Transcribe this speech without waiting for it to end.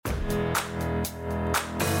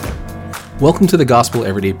Welcome to the Gospel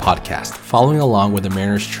Everyday Podcast, following along with the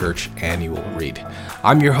Mariners Church annual read.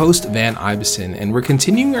 I'm your host, Van Ibeson, and we're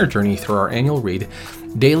continuing our journey through our annual read,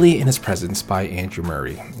 Daily in His Presence by Andrew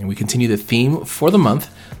Murray. And we continue the theme for the month,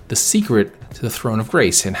 The Secret to the Throne of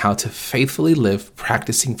Grace, and how to faithfully live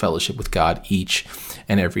practicing fellowship with God each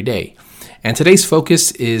and every day. And today's focus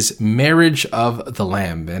is marriage of the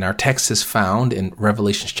Lamb, and our text is found in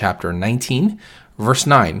Revelation chapter 19, verse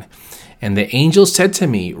 9. And the angel said to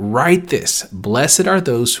me, "Write this, blessed are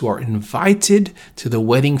those who are invited to the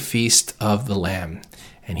wedding feast of the Lamb."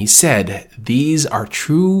 And he said, "These are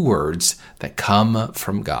true words that come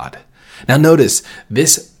from God." Now notice,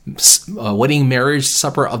 this wedding marriage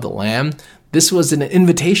supper of the Lamb, this was an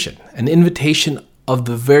invitation of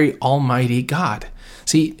the very Almighty God.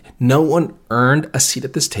 See, no one earned a seat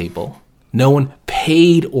at this table. No one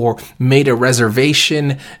paid or made a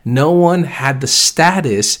reservation. No one had the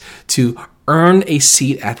status to earn a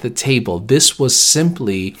seat at the table. This was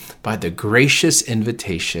simply by the gracious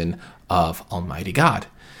invitation of Almighty God.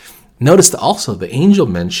 Notice that also the angel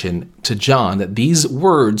mentioned to John that these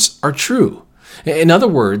words are true. In other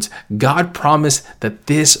words, God promised that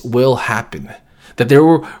this will happen, that they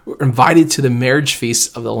were invited to the marriage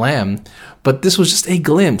feast of the Lamb, but this was just a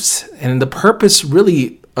glimpse. And the purpose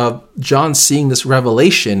really of John seeing this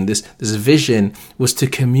revelation, this vision, was to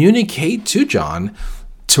communicate to John,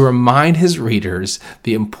 to remind his readers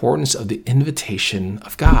the importance of the invitation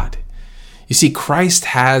of God. You see, Christ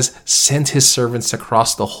has sent his servants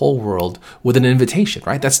across the whole world with an invitation,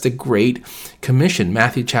 right? That's the Great Commission,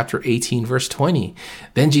 Matthew chapter 18, verse 20.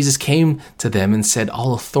 Then Jesus came to them and said,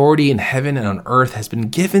 "All authority in heaven and on earth has been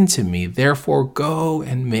given to me. Therefore, go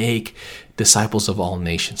and make disciples of all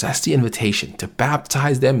nations." That's the invitation, to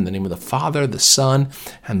baptize them in the name of the Father, the Son,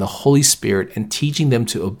 and the Holy Spirit, and teaching them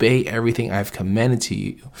to obey everything I have commanded to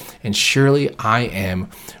you. And surely I am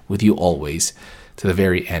with you always, to the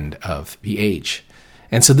very end of the age.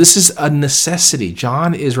 And so this is a necessity.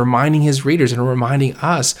 John is reminding his readers and reminding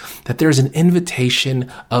us that there's an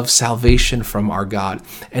invitation of salvation from our God.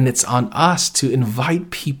 And it's on us to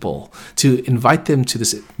invite people, to invite them to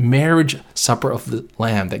this marriage supper of the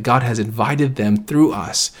Lamb, that God has invited them through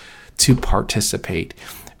us to participate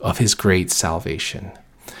of his great salvation.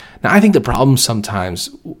 Now, I think the problem sometimes,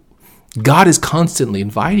 God is constantly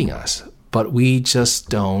inviting us, but we just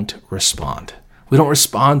don't respond. We don't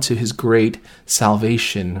respond to his great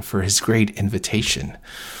salvation, for his great invitation.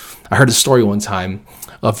 I heard a story one time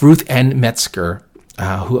of Ruth Ann Metzger,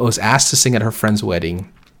 who was asked to sing at her friend's wedding.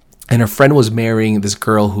 And her friend was marrying this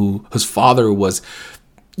girl whose father was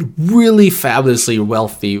really fabulously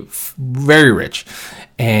wealthy, very rich.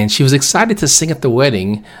 And she was excited to sing at the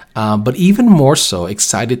wedding, but even more so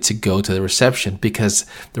excited to go to the reception, because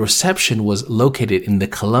the reception was located in the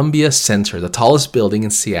Columbia Center, the tallest building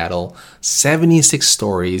in Seattle, 76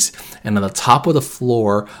 stories. And on the top of the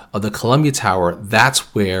floor of the Columbia Tower,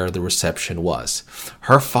 that's where the reception was.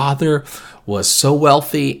 Her father was so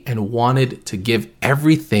wealthy and wanted to give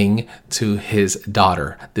everything to his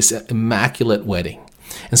daughter, this immaculate wedding.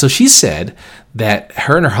 And so she said that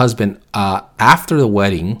her and her husband, after the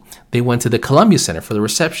wedding, they went to the Columbia Center for the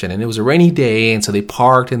reception. And it was a rainy day, and so they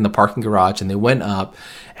parked in the parking garage and they went up.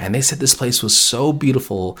 And they said this place was so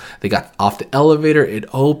beautiful. They got off the elevator, it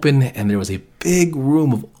opened, and there was a big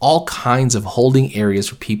room of all kinds of holding areas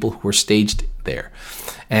for people who were staged there.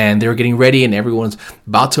 And they were getting ready, and everyone's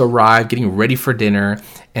about to arrive, getting ready for dinner.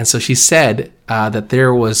 And so she said that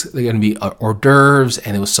there was going to be hors d'oeuvres,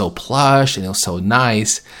 and it was so plush, and it was so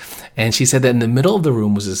nice. And she said that in the middle of the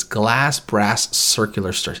room was this glass brass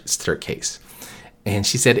circular staircase. And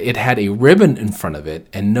she said it had a ribbon in front of it,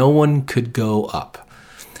 and no one could go up.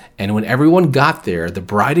 And when everyone got there, the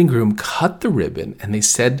bride and groom cut the ribbon, and they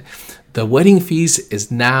said, "The wedding feast is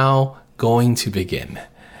now going to begin."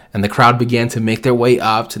 And the crowd began to make their way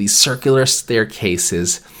up to these circular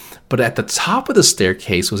staircases. But at the top of the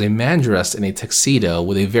staircase was a man dressed in a tuxedo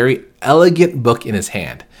with a very elegant book in his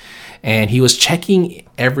hand. And he was checking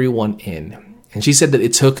everyone in. And she said that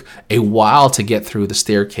it took a while to get through the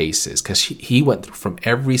staircases, because he went through from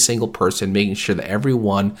every single person, making sure that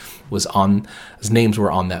everyone was his names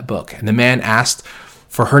were on that book. And the man asked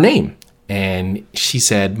for her name. And she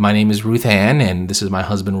said, "My name is Ruth Ann, and this is my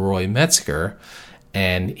husband, Roy Metzger."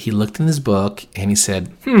 And he looked in his book and he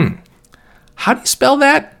said, "How do you spell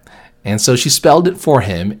that?" And so she spelled it for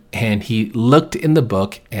him, and he looked in the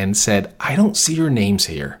book and said, "I don't see your names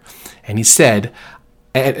here." And he said,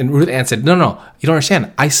 and Ruth Ann said, No, you don't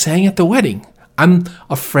understand. I sang at the wedding. I'm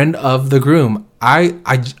a friend of the groom. I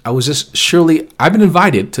was just, surely, I've been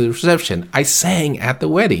invited to the reception. I sang at the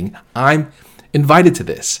wedding. I'm invited to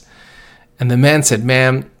this. And the man said,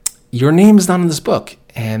 "Ma'am, your name is not in this book.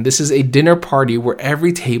 And this is a dinner party where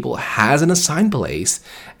every table has an assigned place,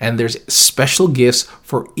 and there's special gifts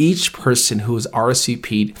for each person who is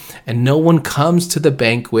RSVP'd, and no one comes to the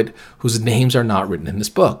banquet whose names are not written in this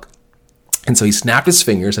book. And so he snapped his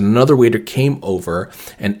fingers, and another waiter came over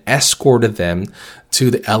and escorted them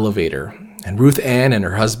to the elevator. And Ruth Ann and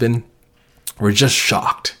her husband were just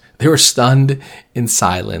shocked. They were stunned in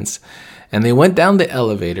silence. And they went down the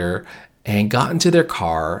elevator and got into their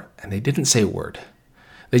car, and they didn't say a word.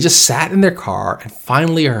 They just sat in their car, and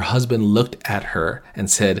finally her husband looked at her and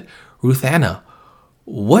said, "Ruth Anna,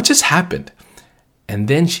 what just happened?" And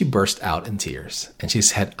then she burst out in tears, and she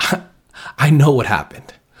said, I know what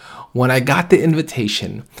happened. When I got the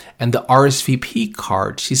invitation and the RSVP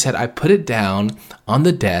card, she said, I put it down on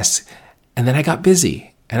the desk, and then I got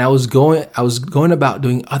busy, and I was going about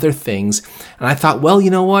doing other things, and I thought, well, you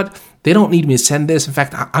know what? They don't need me to send this. In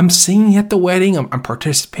fact, I'm singing at the wedding. I'm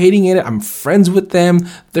participating in it. I'm friends with them.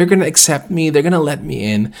 They're going to accept me. They're going to let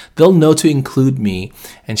me in. They'll know to include me.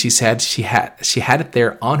 And she said she had it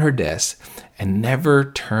there on her desk and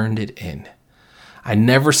never turned it in. I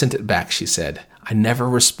never sent it back, she said. I never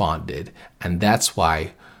responded. And that's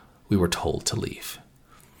why we were told to leave.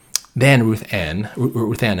 Then Ruth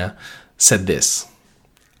Anna said this,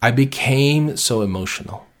 I became so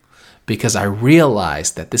emotional, because I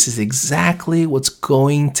realized that this is exactly what's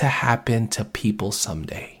going to happen to people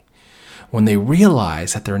someday. When they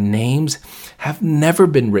realize that their names have never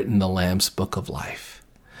been written in the Lamb's Book of Life.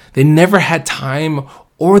 They never had time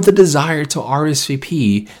or the desire to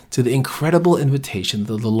RSVP to the incredible invitation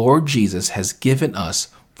that the Lord Jesus has given us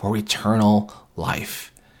for eternal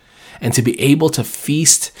life, and to be able to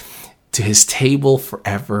feast to his table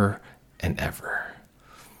forever and ever.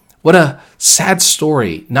 What a sad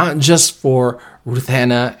story, not just for Ruth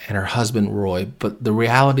Anna and her husband Roy, but the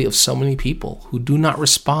reality of so many people who do not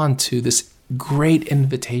respond to this great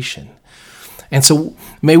invitation. And so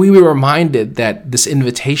may we be reminded that this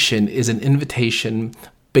invitation is an invitation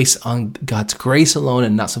based on God's grace alone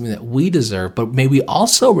and not something that we deserve, but may we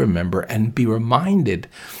also remember and be reminded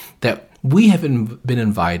that we have been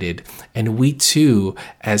invited, and we too,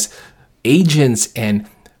 as agents and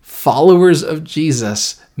followers of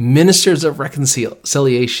Jesus, ministers of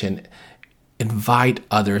reconciliation, invite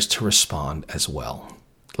others to respond as well.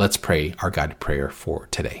 Let's pray our guided prayer for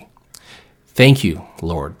today. Thank you,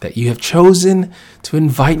 Lord, that you have chosen to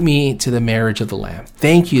invite me to the marriage of the Lamb.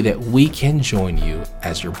 Thank you that we can join you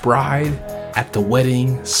as your bride at the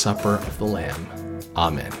wedding supper of the Lamb.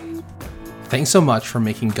 Amen. Thanks so much for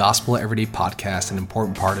making Gospel Everyday Podcast an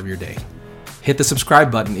important part of your day. Hit the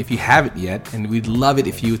subscribe button if you haven't yet, and we'd love it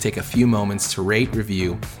if you would take a few moments to rate,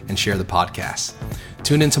 review, and share the podcast.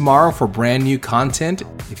 Tune in tomorrow for brand new content.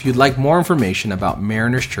 If you'd like more information about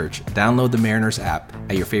Mariners Church, download the Mariners app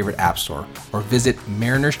at your favorite app store or visit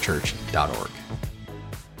marinerschurch.org.